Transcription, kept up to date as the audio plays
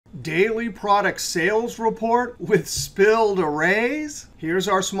daily product sales report with spilled arrays. Here's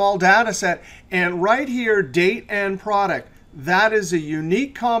our small data set. And right here, date and product. That is a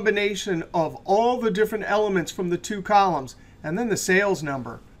unique combination of all the different elements from the two columns. And then the sales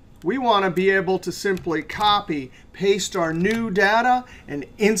number. We want to be able to simply copy, paste our new data, and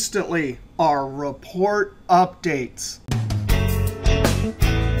instantly our report updates.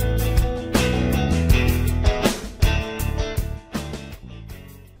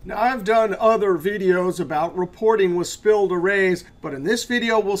 Now, I've done other videos about reporting with spilled arrays, but in this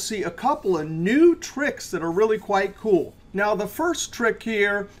video, we'll see a couple of new tricks that are really quite cool. Now, the first trick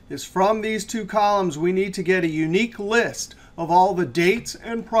here is from these two columns, we need to get a unique list of all the dates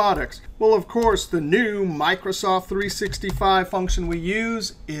and products. Well, of course, the new Microsoft 365 function we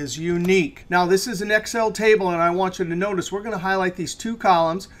use is unique. Now, this is an Excel table, and I want you to notice we're going to highlight these two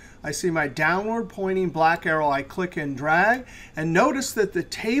columns. I see my downward pointing black arrow. I click and drag. And notice that the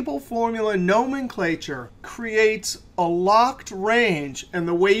table formula nomenclature creates a locked range. And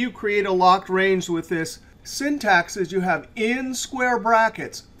the way you create a locked range with this syntax is you have in square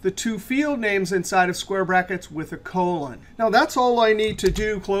brackets the two field names inside of square brackets with a colon. Now, that's all I need to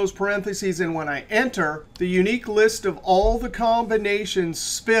do, close parentheses, and when I enter, the unique list of all the combinations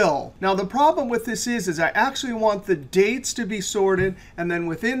spill. Now, the problem with this is I actually want the dates to be sorted, and then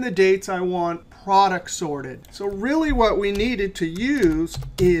within the dates, I want product sorted. So really what we needed to use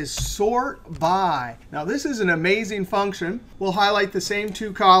is sort by. Now, this is an amazing function. We'll highlight the same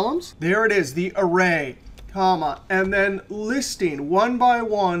two columns. There it is, the array, comma, and then listing one by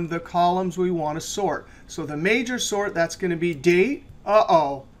one the columns we want to sort. So the major sort, that's going to be date.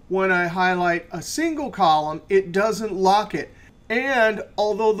 When I highlight a single column, it doesn't lock it. And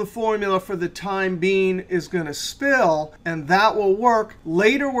although the formula for the time being is going to spill, and that will work,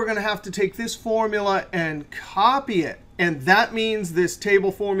 later we're going to have to take this formula and copy it. And that means this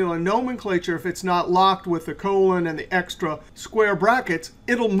table formula nomenclature, if it's not locked with the colon and the extra square brackets,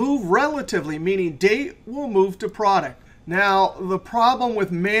 it'll move relatively, meaning date will move to product. Now, the problem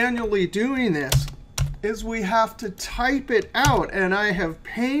with manually doing this is we have to type it out. And I have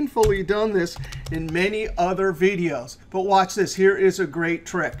painfully done this in many other videos. But watch this. Here is a great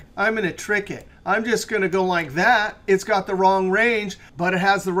trick. I'm going to trick it. I'm just going to go like that. It's got the wrong range, but it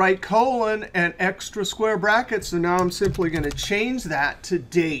has the right colon and extra square brackets. So now I'm simply going to change that to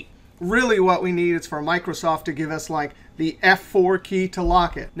date. Really what we need is for Microsoft to give us like the F4 key to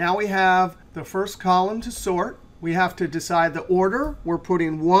lock it. Now we have the first column to sort. We have to decide the order. We're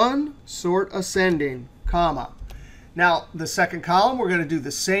putting 1, sort ascending, comma. Now, the second column, we're going to do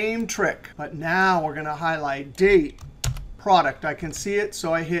the same trick. But now we're going to highlight date, product. I can see it,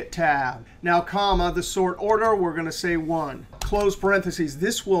 so I hit tab. Now, comma, the sort order, we're going to say 1. Close parentheses.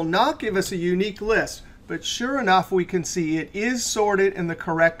 This will not give us a unique list. But sure enough, we can see it is sorted in the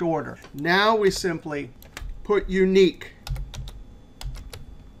correct order. Now we simply put unique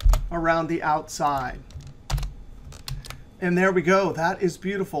around the outside. And there we go. That is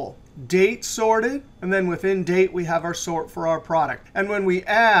beautiful. Date sorted. And then within date, we have our sort for our product. And when we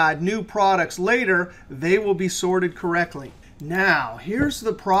add new products later, they will be sorted correctly. Now, here's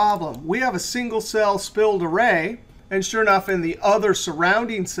the problem. We have a single cell spilled array. And sure enough, in the other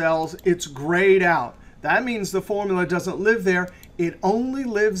surrounding cells, it's grayed out. That means the formula doesn't live there. It only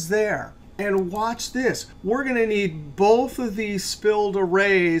lives there. And watch this. We're going to need both of these spilled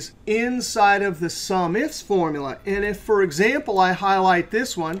arrays inside of the SUMIFS formula. And if, for example, I highlight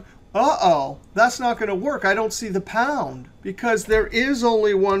this one, that's not going to work. I don't see the pound because there is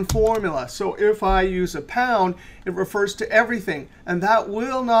only one formula. So if I use a pound, it refers to everything. And that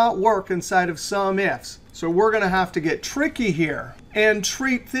will not work inside of SUMIFS. So we're going to have to get tricky here and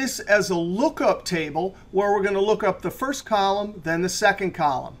treat this as a lookup table where we're going to look up the first column, then the second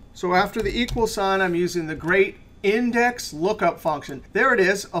column. So after the equal sign, I'm using the great index lookup function. There it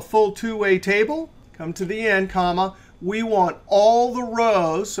is, a full two-way table. Come to the end, comma. We want all the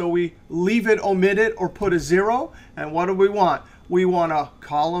rows, so we leave it omitted or put a 0. And what do we want? We want a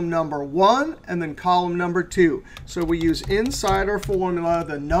column number 1 and then column number 2. So we use inside our formula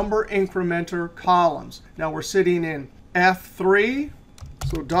the number incrementer columns. Now we're sitting in F3.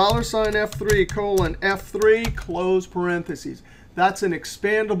 So $F3 colon F3 close parentheses. That's an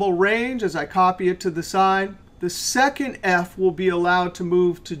expandable range as I copy it to the side. The second F will be allowed to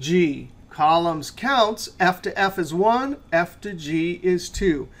move to G. Columns counts, F to F is 1, F to G is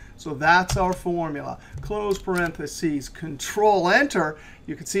 2. So that's our formula. Close parentheses, Control Enter.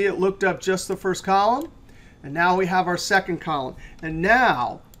 You can see it looked up just the first column. And now we have our second column. And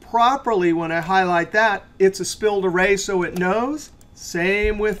now, properly, when I highlight that, it's a spilled array, so it knows.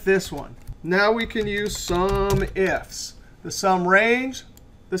 Same with this one. Now we can use SUMIFS. The sum range,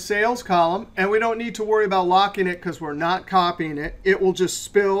 the sales column. And we don't need to worry about locking it because we're not copying it. It will just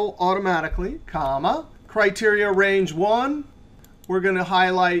spill automatically, comma. Criteria range 1. We're going to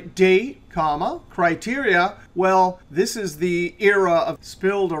highlight date, comma, criteria. Well, this is the era of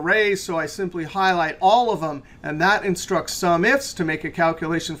spilled arrays, so I simply highlight all of them. And that instructs SUMIFS to make a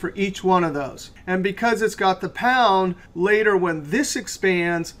calculation for each one of those. And because it's got the pound, later when this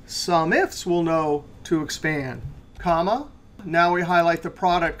expands, SUMIFS will know to expand, comma. Now we highlight the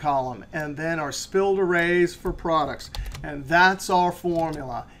product column, and then our spilled arrays for products. And that's our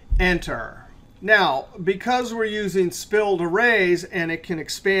formula. Enter. Now, because we're using spilled arrays and it can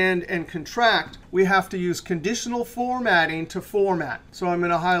expand and contract, we have to use conditional formatting to format. So I'm going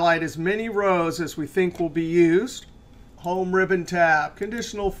to highlight as many rows as we think will be used. Home ribbon tab,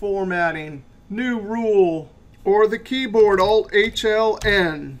 conditional formatting, new rule, or the keyboard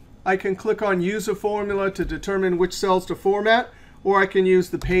Alt-HLN. I can click on Use a Formula to determine which cells to format, or I can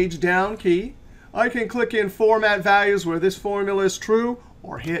use the Page Down key. I can click in Format Values where this formula is true,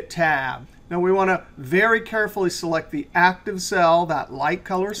 or hit Tab. Now we want to very carefully select the active cell, that light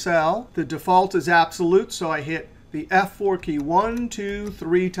color cell. The default is absolute, so I hit the F4 key 1, 2,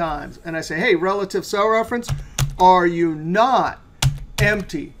 3 times. And I say, hey, relative cell reference, are you not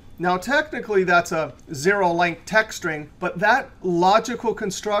empty? Now technically that's a 0-length text string, but that logical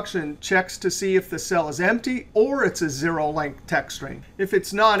construction checks to see if the cell is empty or it's a 0-length text string. If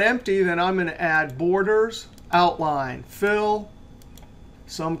it's not empty, then I'm going to add borders, outline, fill,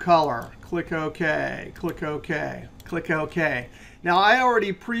 some color. Click OK, click OK, click OK. Now I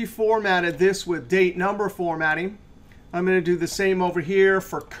already pre-formatted this with date number formatting. I'm going to do the same over here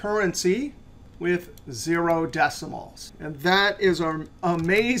for currency with 0 decimals. And that is our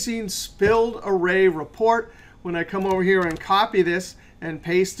amazing spilled array report. When I come over here and copy this and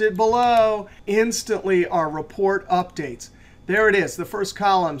paste it below, instantly our report updates. There it is, the first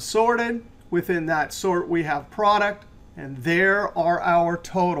column sorted. Within that sort, we have product. And there are our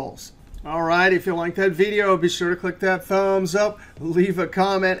totals. All right, if you like that video, be sure to click that thumbs up, leave a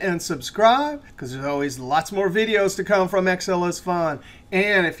comment, and subscribe, because there's always lots more videos to come from excelisfun.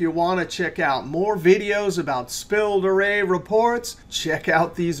 And if you want to check out more videos about spilled array reports, check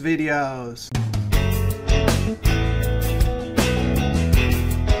out these videos.